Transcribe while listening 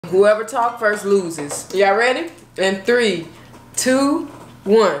whoever talk first loses. Y'all ready? In 3, 2,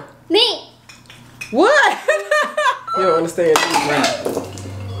 1. Me. What? You don't understand.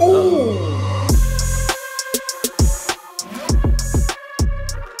 Ooh.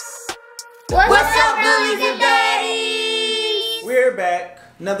 What's up, Billies and Daddies? We're back.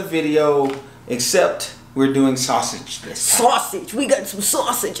 Another video, except we're doing sausage this time. Sausage. We got some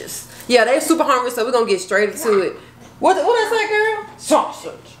sausages. Yeah, they're super hungry, so we're gonna get straight into it. What is that, girl?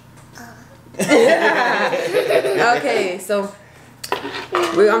 Sausage. Okay, so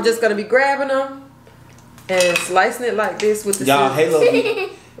I'm just gonna be grabbing them and slicing it like this with the Y'all,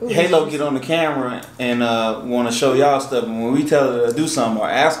 scissors. Halo get on the camera and want to show y'all stuff, and when we tell her to do something or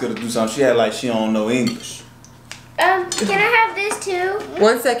ask her to do something, she act like she don't know English. Can I have this too?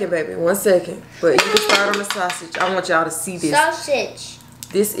 1 second, baby. 1 second. But you can start on the sausage. I want y'all to see this. Sausage.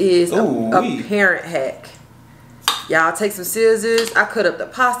 This is a parent hack. Y'all take some scissors. I cut up the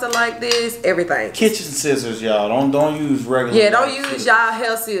pasta like this. Everything. Kitchen scissors, y'all. Don't use regular. Yeah, don't use y'all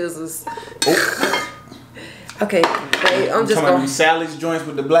hair scissors. Okay, babe, I'm just going. Sally's joints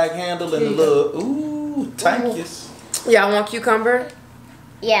with the black handle and the little tankies. Y'all want cucumber?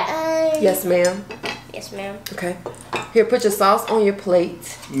 Yeah. Yes, ma'am. Yes, ma'am. Okay. Here, put your sauce on your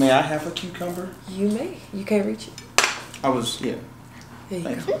plate. May I have a cucumber? You may. You can't reach it. Yeah. There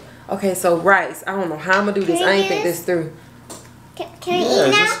you go. Okay, so rice. I don't know how I'm gonna do this. I ain't think this through. Can I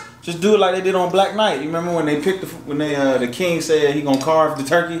eat now? Just do it like they did on Black Knight. You remember when they picked the king said he gonna carve the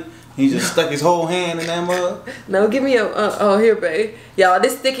turkey? He just stuck his whole hand in that mug. No, give me a oh here, babe. Y'all,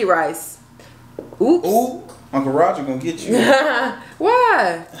 this sticky rice. Oops. Ooh, Uncle Roger gonna get you.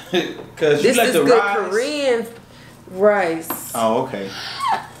 Why? Cause you this like is the good rice. Korean rice. Oh, okay.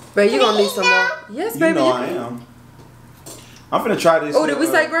 Babe, you gonna need some more? Yes, baby. You know I am. I'm finna try this. Oh, did we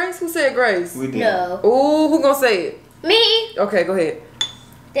say grace? Who said grace? We did. No. Ooh, who gonna say it? Me. Okay, go ahead.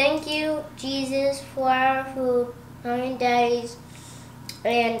 Thank you, Jesus, for our food, mommy and daddies,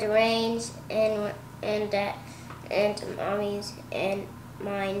 and rains, and mommies, and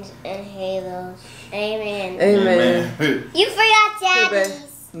mines, and halos. Amen. Amen. You forgot Here, daddies. babe.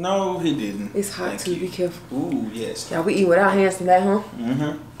 No, he didn't. It's hot Thank too. you. Be careful. Ooh, yes. Yeah, we eat with our hands tonight, huh?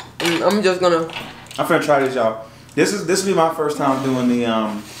 I'm just gonna. I'm finna try this, y'all. This will be my first time doing the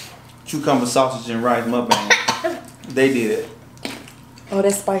cucumber sausage and rice mukbang. They did it. Oh,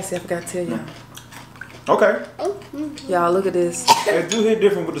 that's spicy. I forgot to tell y'all. Okay. Y'all, look at this. They do hit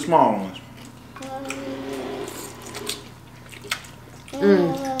different with the small ones.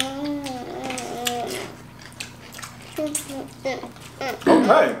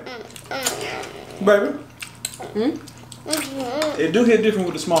 Okay. Baby. It do hit different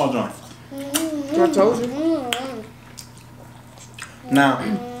with the small joint. I told you. Now,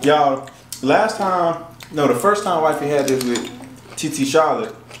 y'all, the first time wifey had this with TT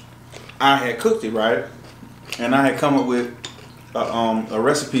Charlotte, I had cooked it, right? And I had come up with a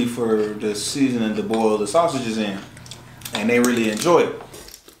recipe for the seasoning to boil the sausages in. And they really enjoyed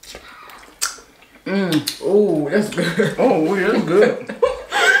it. Oh, that's good. Oh, that's good.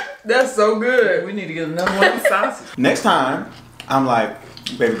 That's so good. We need to get another one of the sausage. Next time, I'm like,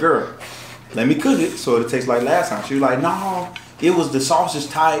 baby girl, let me cook it so it tastes like last time. She was like, no, it was the sausage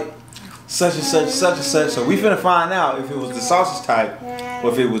type, such and such, such and such. So we finna find out if it was the sausage type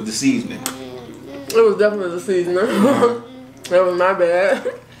or if it was the seasoning. It was definitely the seasoning. That was my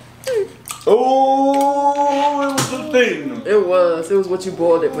bad. Oh, it was the thing. It was what you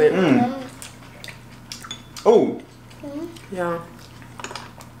boiled it with. Oh. Yeah.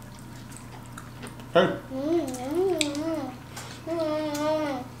 Hey.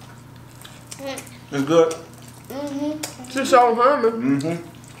 It's good. She's so hungry.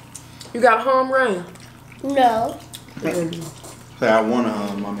 You got home rain? No. Say I want to,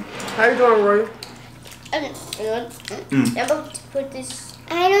 mommy. How you doing, Roy? I'm about to put this.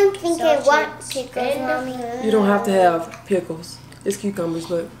 I don't think I want pickles, mommy. You don't have to have pickles. It's cucumbers,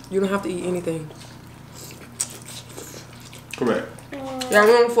 but you don't have to eat anything. Correct. Yeah,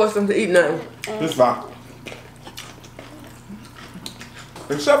 we don't force them to eat nothing. It's fine.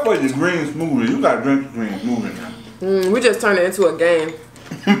 Except for your green smoothie. You gotta drink the green smoothie now. We just turned it into a game.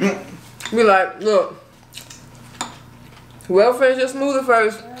 Be like, look, whoever finishes your smoothie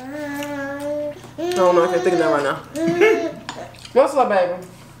first. I don't know, I can't think of that right now. What's up, baby?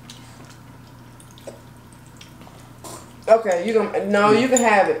 Okay, you can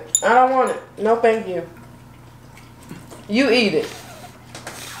have it. I don't want it. No, thank you. You eat it.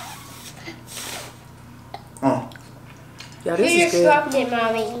 Oh. Yeah, this You is just good. dropped it,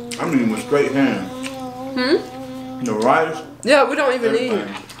 mommy. I'm eating with straight hands. The rice. Yeah, we don't even need it.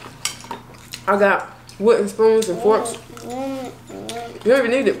 I got wooden spoons and forks. You don't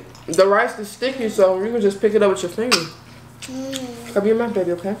even need it. The rice is sticky, so you can just pick it up with your finger. Cover your mouth,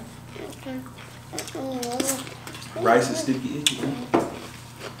 baby, okay? Rice is sticky.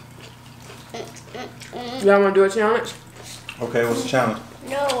 Y'all want to do a challenge? Okay, what's the challenge?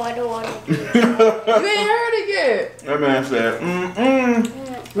 No, I don't want to do it. You ain't heard it yet. That man said,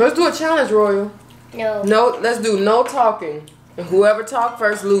 Let's do a challenge, Royal. No. No, let's do no talking. And whoever talk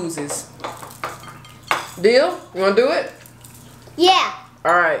first loses. Deal? You want to do it? Yeah.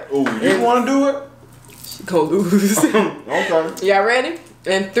 All right. Oh, you want to do it? She gonna lose. Okay. Y'all ready?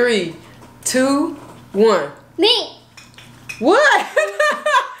 And 3, 2, 1. Me. What?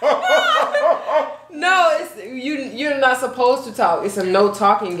 No, it's you're not supposed to talk. It's a no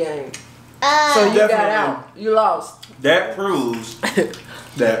talking game. So you got out. You lost. That proves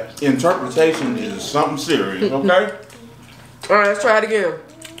that interpretation is something serious, okay? Alright, let's try it again.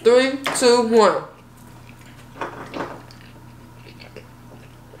 3, 2, 1.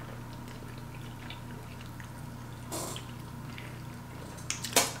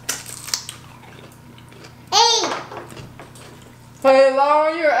 Hey,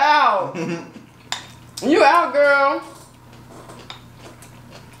 Lauren, you're out. You out, girl.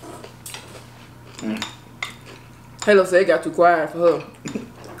 Halo said it got too quiet for her.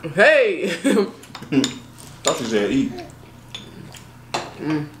 Hey. Thought you said eat.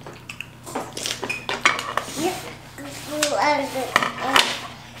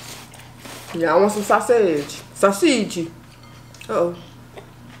 Yeah, I want some sausage. Sausage. Uh-oh.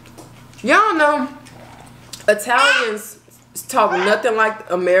 Y'all know Italians talk nothing like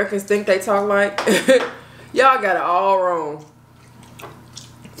Americans think they talk like. Y'all got it all wrong.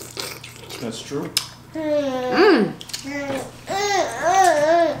 That's true.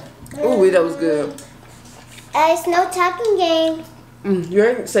 Ooh, that was good. It's no talking game. You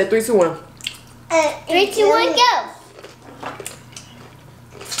ready? Say 3, 2, 1. 3, 2, 1, go.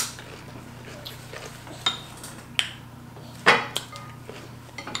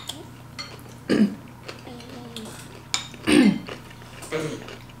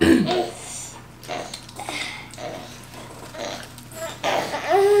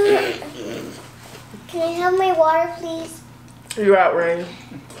 Can I have my water, please? You out, Rain.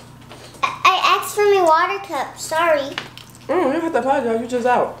 I asked for my water cup. Sorry. You don't have to apologize. You just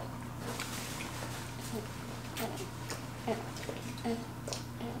out.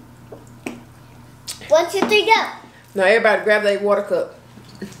 One, two, three, go. Now everybody grab that water cup.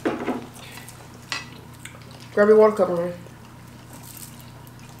 Grab your water cup, Rain.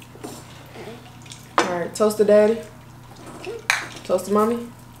 Alright, toast to daddy. Toast to mommy.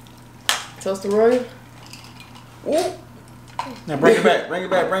 Toast to Royal. Ooh. Now bring it back. Bring it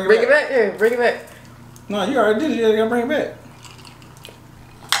back. Bring it back. Bring it back. Yeah, bring it back. No, you already did it. You gotta bring it back.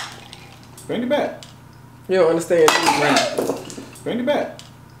 Bring it back. You don't understand. Do Bring it back.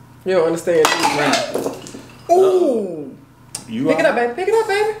 you don't understand. Do Ooh. You Pick it up, baby. Pick it up,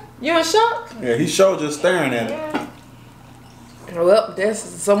 baby. You in shock? Yeah, he showed just staring at it. Well, that's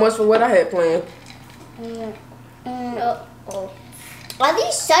so much for what I had planned. Are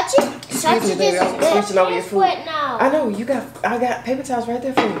these sausages me, baby. I'm good? switching over your food. Now. I know I got paper towels right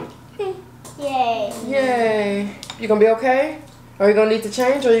there for you. Yay. Yay. You gonna be okay? Are you gonna need to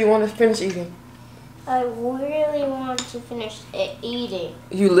change or you want to finish eating? I really want to finish eating.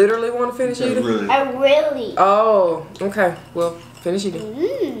 You literally want to finish eating? Really. I really. Oh, okay. Well, finish eating.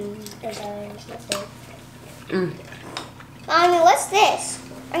 Mommy, what's this?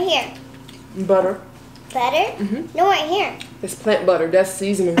 Right here. Butter. Butter? No, right here. It's plant butter. That's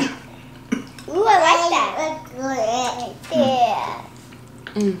seasoning. Ooh, I like that. Yeah.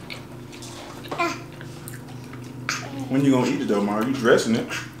 When you gonna eat it though, Mara? You dressing it?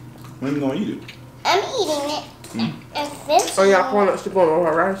 When you gonna eat it? I'm eating it. And this. Oh, y'all pouring up soup on all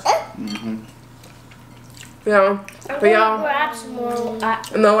rice? Yeah. For y'all. Grab some more.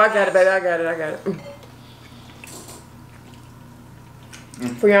 No, I got it, baby. I got it.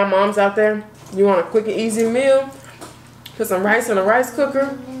 For y'all moms out there, you want a quick and easy meal? Put some rice in a rice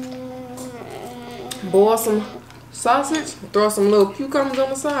cooker. Boil some sausage. Throw some little cucumbers on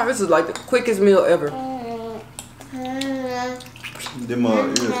the side. This is like the quickest meal ever. Them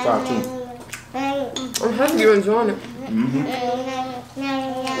it is fire too. I'm happy you're enjoying it.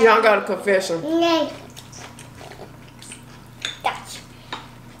 Y'all got a confession.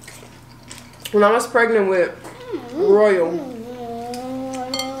 When I was pregnant with Royal,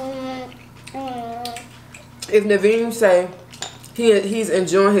 if Naveen say he's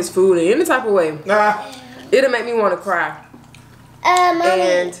enjoying his food in any type of way, it'll make me want to cry. Mommy,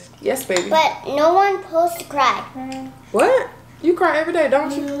 And yes, baby. but no one's supposed to cry. What? You cry every day,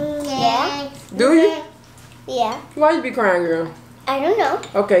 don't you? Yeah. Do you? Yeah. Why you be crying, girl? I don't know.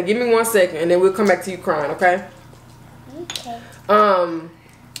 Okay, give me 1 second, and then we'll come back to you crying, okay? Okay.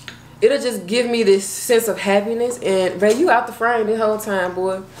 It'll just give me this sense of happiness. And, babe, you out the frame this whole time,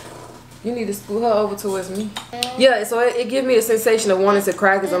 boy. You need to scoot her over towards me. Yeah, so it gives me a sensation of wanting to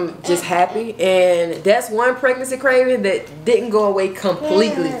cry because I'm just happy. And that's one pregnancy craving that didn't go away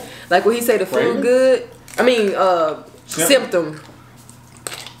completely. Like when he say the food good. I mean, symptom.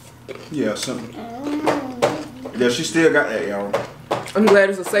 Yeah, symptom. Yeah, she still got that, y'all. I'm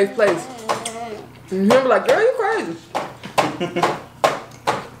glad it's a safe place. Remember, like, girl, you crazy.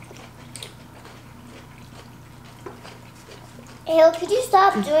 Hale, could you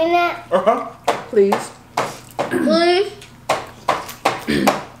stop doing that? Please. Please.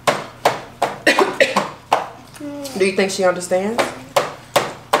 Do you think she understands?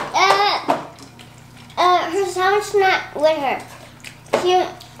 Her stomach's not with her.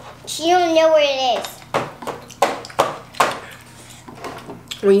 She don't know where it is.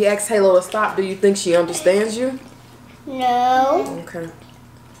 When you ask Halo to stop, do you think she understands you? No. Okay.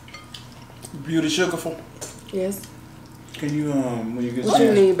 Beauty Sugarful. Yes. Can you when you get What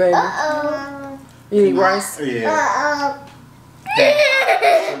you need, baby? You need rice? Yeah.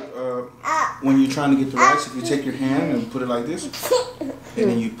 When you're trying to get the rice, if you take your hand and put it like this, and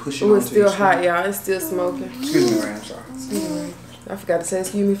then you push it Oh, onto it's still your hot, stomach. y'all. It's still smoking. Excuse me, Ray, I'm sorry. Excuse me. I forgot to say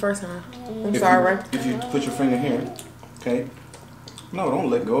excuse me first time. I'm If sorry, you, Ray. If you put your finger here, okay? No, don't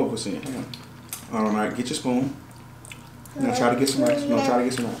let go of what's in your hand. All right, get your spoon. Now try to get some rice. No, try to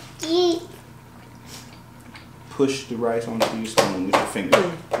get some rice. Push the rice onto your spoon with your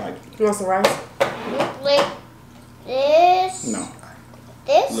finger. Like, You want some rice? Like this. no.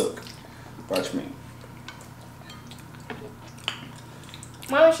 This. Look. Watch me.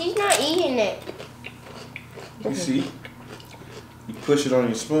 Mama, she's not eating it. You see? You push it on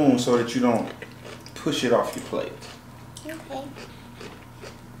your spoon so that you don't push it off your plate. Okay.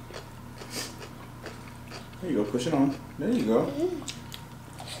 There you go. Push it on. There you go.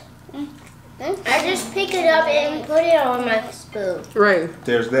 I just pick it up and put it on my spoon. Ray.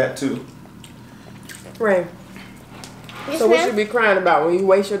 There's that too. Ray. So what you be crying about when you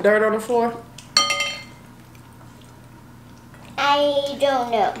waste your dirt on the floor? I don't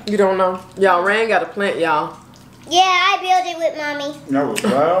know. You don't know? Y'all, Ray ain't got a plant, y'all. Yeah, I built it with mommy. That was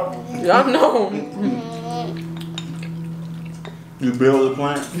loud. Y'all know. You build a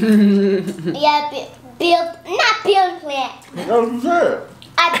plant? Yeah, not build plant. That's what you said.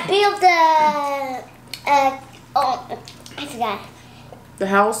 I built oh, I forgot. The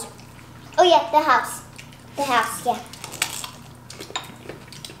house? Oh yeah, the house. The house, yeah.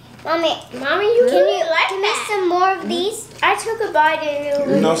 Mommy, you can you like give me some more of these? I took a bite and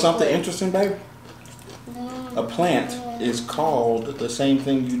You know something interesting, babe? A plant is called the same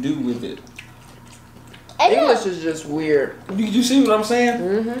thing you do with it. English is just weird. You see what I'm saying?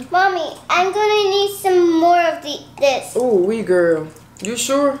 Mm-hmm. Mommy, I'm gonna need some more of this. Ooh, wee girl. You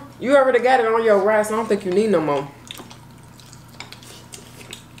sure? You already got it on your rice. I don't think you need no more.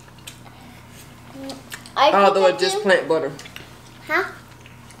 Although it's just plant butter. Huh?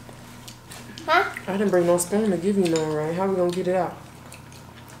 Huh? I didn't bring no spoon to give you none, right? How we gonna get it out?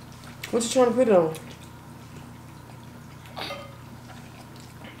 What you trying to put it on?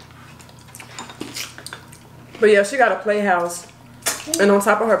 But yeah, she got a playhouse. And on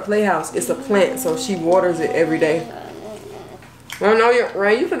top of her playhouse, it's a plant, so she waters it every day. Well, no,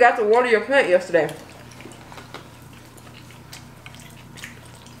 Ray, you forgot to water your plant yesterday.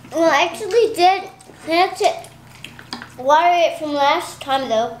 Well, I actually did have to water it from last time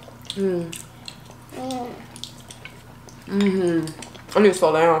though. I need to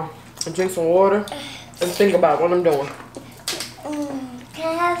slow down and drink some water and think about what I'm doing. Can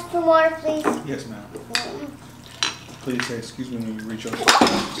I have some water, please? Yes, ma'am. Please say excuse me when you reach over.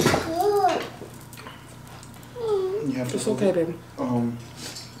 You have to It's hold okay, it. baby.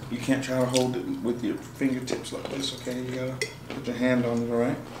 You can't try to hold it with your fingertips like this, okay? You gotta put your hand on it,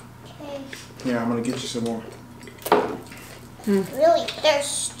 alright? Okay. Yeah, I'm gonna get you some more. Really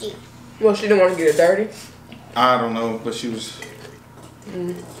thirsty. Well, she didn't want to get it dirty. I don't know, but she was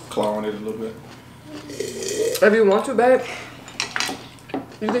clawing it a little bit. If you want to, babe,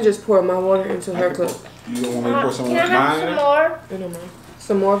 you can just pour my water into her cup. You don't want me to pour some of Can I have mine in some it? more? I don't mind.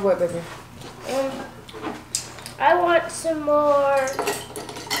 Some more of what, baby? I want some more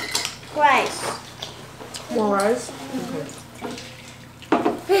rice. More rice? Okay.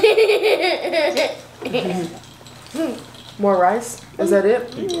 More rice? Is that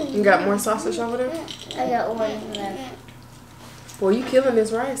it? You got more sausage over there? I got one left. Boy, you killing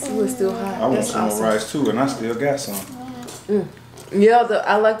this rice. You was still hot. I want That's some awesome. more rice too, and I still got some. Yeah,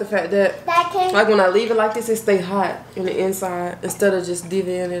 I like the fact that, That can. like when I leave it like this, it stay hot in the inside instead of just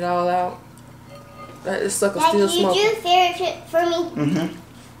divvying it all out. That sucker Like, still you smoking. do favorite for me. Mm-hmm.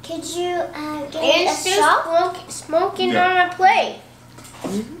 Could you get And a still shot? smoking Yeah. on a plate.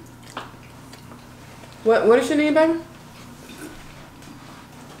 What does she need, baby?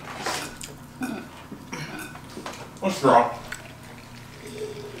 What's straw?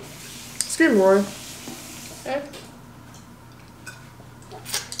 Excuse me, Roy.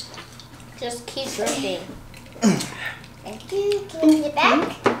 Just keep drinking. Thank you. Can you get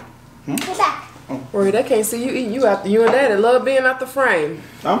back? Get back. Roy, they can't see you eating. You after you and Daddy love being out the frame.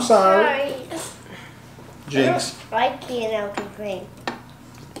 I'm sorry. Sorry. Jinx. I like being out the frame.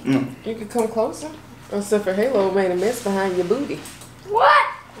 You can come closer. Except for Halo made a mess behind your booty. What?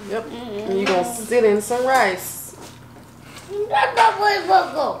 Yep. And you gonna sit in some rice. What?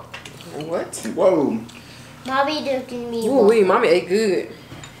 Whoa. Mommy did me. Ooh, wee, mommy ate good.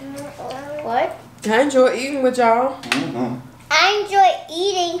 What? I enjoy eating with y'all. Mm-hmm. I enjoy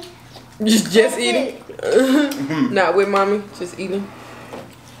eating. Just eating. Not with mommy, just eating.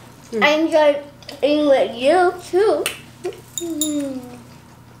 I enjoy eating with you too.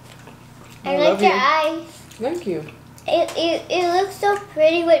 I love like your you. eyes. Thank you. It looks so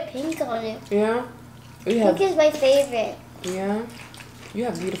pretty with pink on it. Yeah. We have. Pink is my favorite. Yeah. You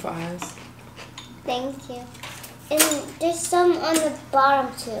have beautiful eyes. Thank you. And there's some on the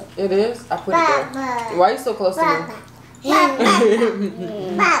bottom too. It is. I put it there. Why are you so close to me?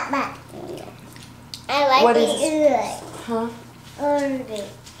 I like What is it. Huh?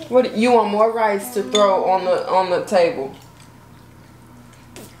 What? You want more rice to throw on the table?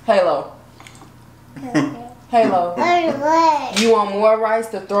 Halo. Halo. You want more rice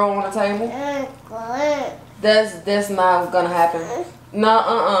to throw on the table? That's not gonna happen.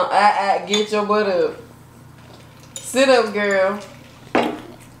 No, get your butt up. Sit up, girl.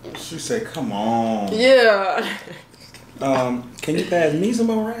 She said, "Come on." Yeah. Can you pass me some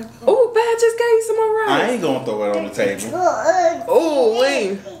more rice? Oh, Bad just gave you some more I rice. ain't gonna throw it on the table. Oh,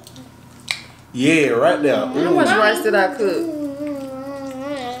 wait. Yeah, right there. How much rice did I cook?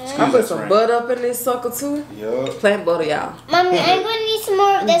 I put some Right. butter up in this sucker too. Yup. Plant butter, y'all. Mommy, I'm going to need some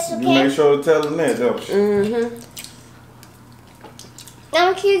more of this, You okay? make sure to tell them that, don't you? Mm-hmm.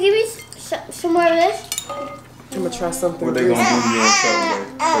 Now, can you give me some more of this? I'm gonna try something. What they gonna do to you on Saturday?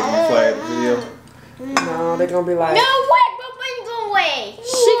 They gonna flag the video? No, they're gonna be like, No way, but when go away.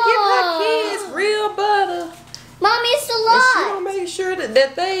 she give her kids real butter. Mommy, it's a And she lot. gonna make sure that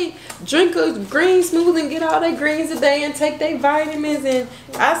they drink a green smoothie and get all their greens a day and take their vitamins and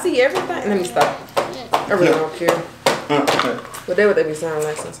I see everything. Let me stop. I really don't care. But they what they be sounding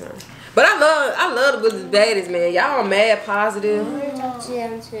like sometimes. But I love the good and baddies, man. Y'all mad positive. I'm gonna talk to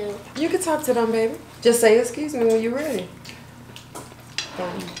them too. You can talk to them, baby. Just say excuse me when you're ready.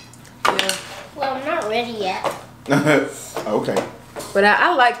 Yeah. Well, I'm not ready yet. Okay. But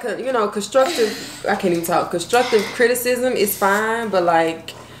I like, constructive, I can't even talk. Constructive criticism is fine, but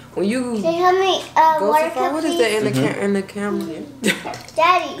like, when you Can you help me go water so far, cup, what is please? that in the camera?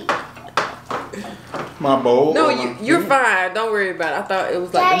 Daddy. My bowl. No, you're fine. Don't worry about it. I thought it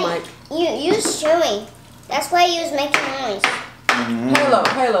was like the mic. Daddy, you was chewing. That's why you was making noise.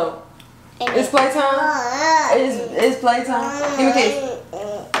 Halo. It's playtime. It's playtime. Give me a kiss.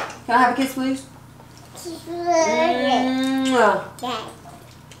 Can I have a kiss, please? Mwah.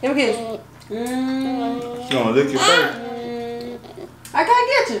 Give me a kiss. She gonna lick your face. I can't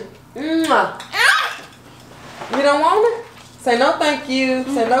get you. Mwah. You don't want it? Say no thank you.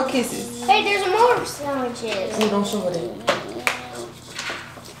 Say no kisses. Hey, there's more sandwiches. You don't show it.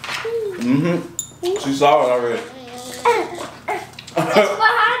 She saw it already. It's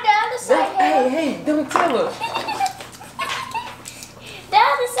behind the other side. Hey, don't tell her. The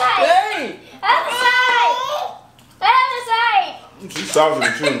other side. Hey. Other side. The other side. She saw it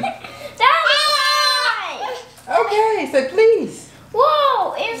too. The other side. Okay, say please.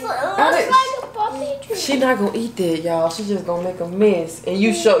 Whoa, it looks like a puppy tree. She not gonna eat that, y'all. She just gonna make a mess. And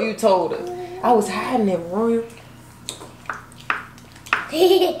you told her. I was hiding it, Royal.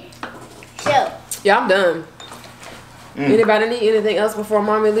 So, Yeah, I'm done. Anybody need anything else before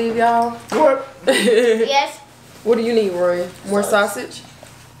mommy leave, y'all? What? yes. What do you need, Roy? More sausage?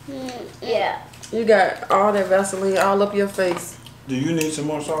 Yeah. You got all that Vaseline all up your face. Do you need some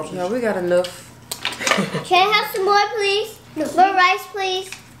more sausage? Yeah, we got enough. Can I have some more, please? More rice, please.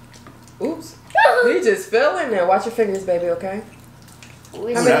 Oops. He just fell in there. Watch your fingers, baby, okay? How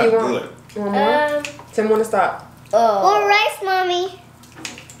many Not you want? good. You want more? Tell me when to stop. More rice, Mommy.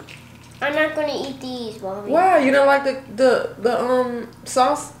 I'm not gonna eat these, Mommy. Wow, you don't like the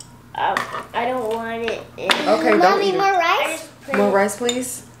sauce? I don't want it. Okay, don't Mommy, eat more it. rice? More rice,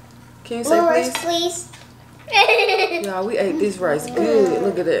 please. Can you say More rice, please? please. Y'all, we ate this rice good.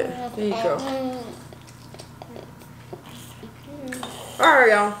 Look at that. There you go. Alright,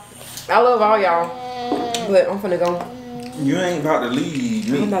 y'all. I love all y'all. But I'm finna go. You ain't about to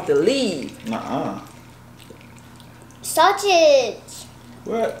leave. I'm about to leave. Nuh-uh. Sausage.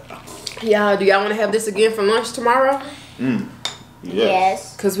 What? Y'all, do y'all want to have this again for lunch tomorrow?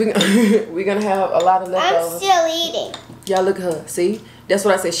 Yes. Because we're gonna have a lot of I'm leftovers. still eating. Y'all look at her. See? That's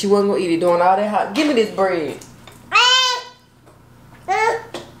what I said. She wasn't gonna eat it. Doing all that hot. Give me this bread.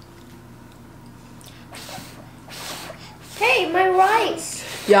 Hey, my rice.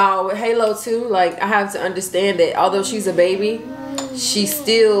 Y'all, with Halo 2, like, I have to understand that although she's a baby, she's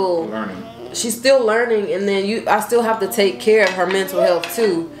still learning, and then I still have to take care of her mental health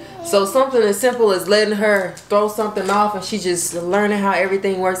too. So something as simple as letting her throw something off and she just learning how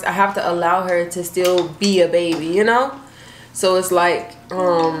everything works, I have to allow her to still be a baby, you know? So it's like,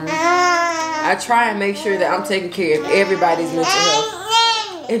 I try and make sure that I'm taking care of everybody's mental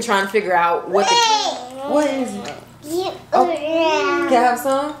health and trying to figure out what is it? Oh, can I have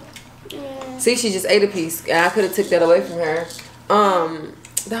some? See, she just ate a piece, and I could have took that away from her.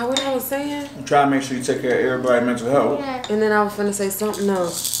 That what I was saying? I'm trying to make sure you take care of everybody's mental health. And then I was finna say something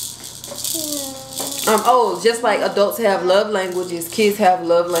else. Oh, just like adults have love languages, kids have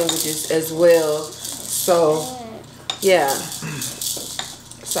love languages as well. So, yeah.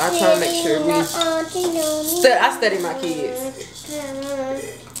 So I try to make sure I study my kids.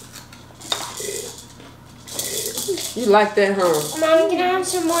 You like that, huh? Mom, can I have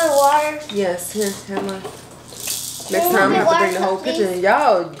some more water? Yes, here, have my. Next time I have to bring the whole kitchen. And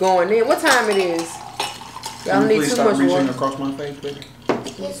y'all going in. What time it is? Y'all need too much reaching water. across my face, baby?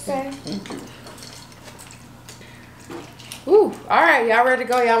 Yes, sir. Thank you. Ooh, all right, y'all ready to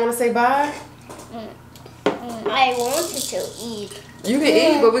go? Y'all want to say bye? I wanted to eat. You can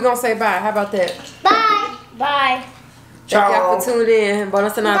eat, but we're gonna say bye. How about that? Bye. Bye. Thank y'all for tuning in.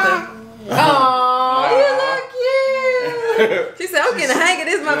 Buenas noches. Oh, you look cute. She said, "I'm getting the hang of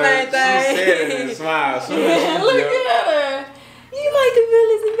this, my main She thing." said it and smiled. Yeah, look at her. You like the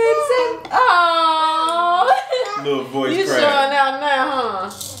Phillies and baby? Oh, Little voice you crack. showing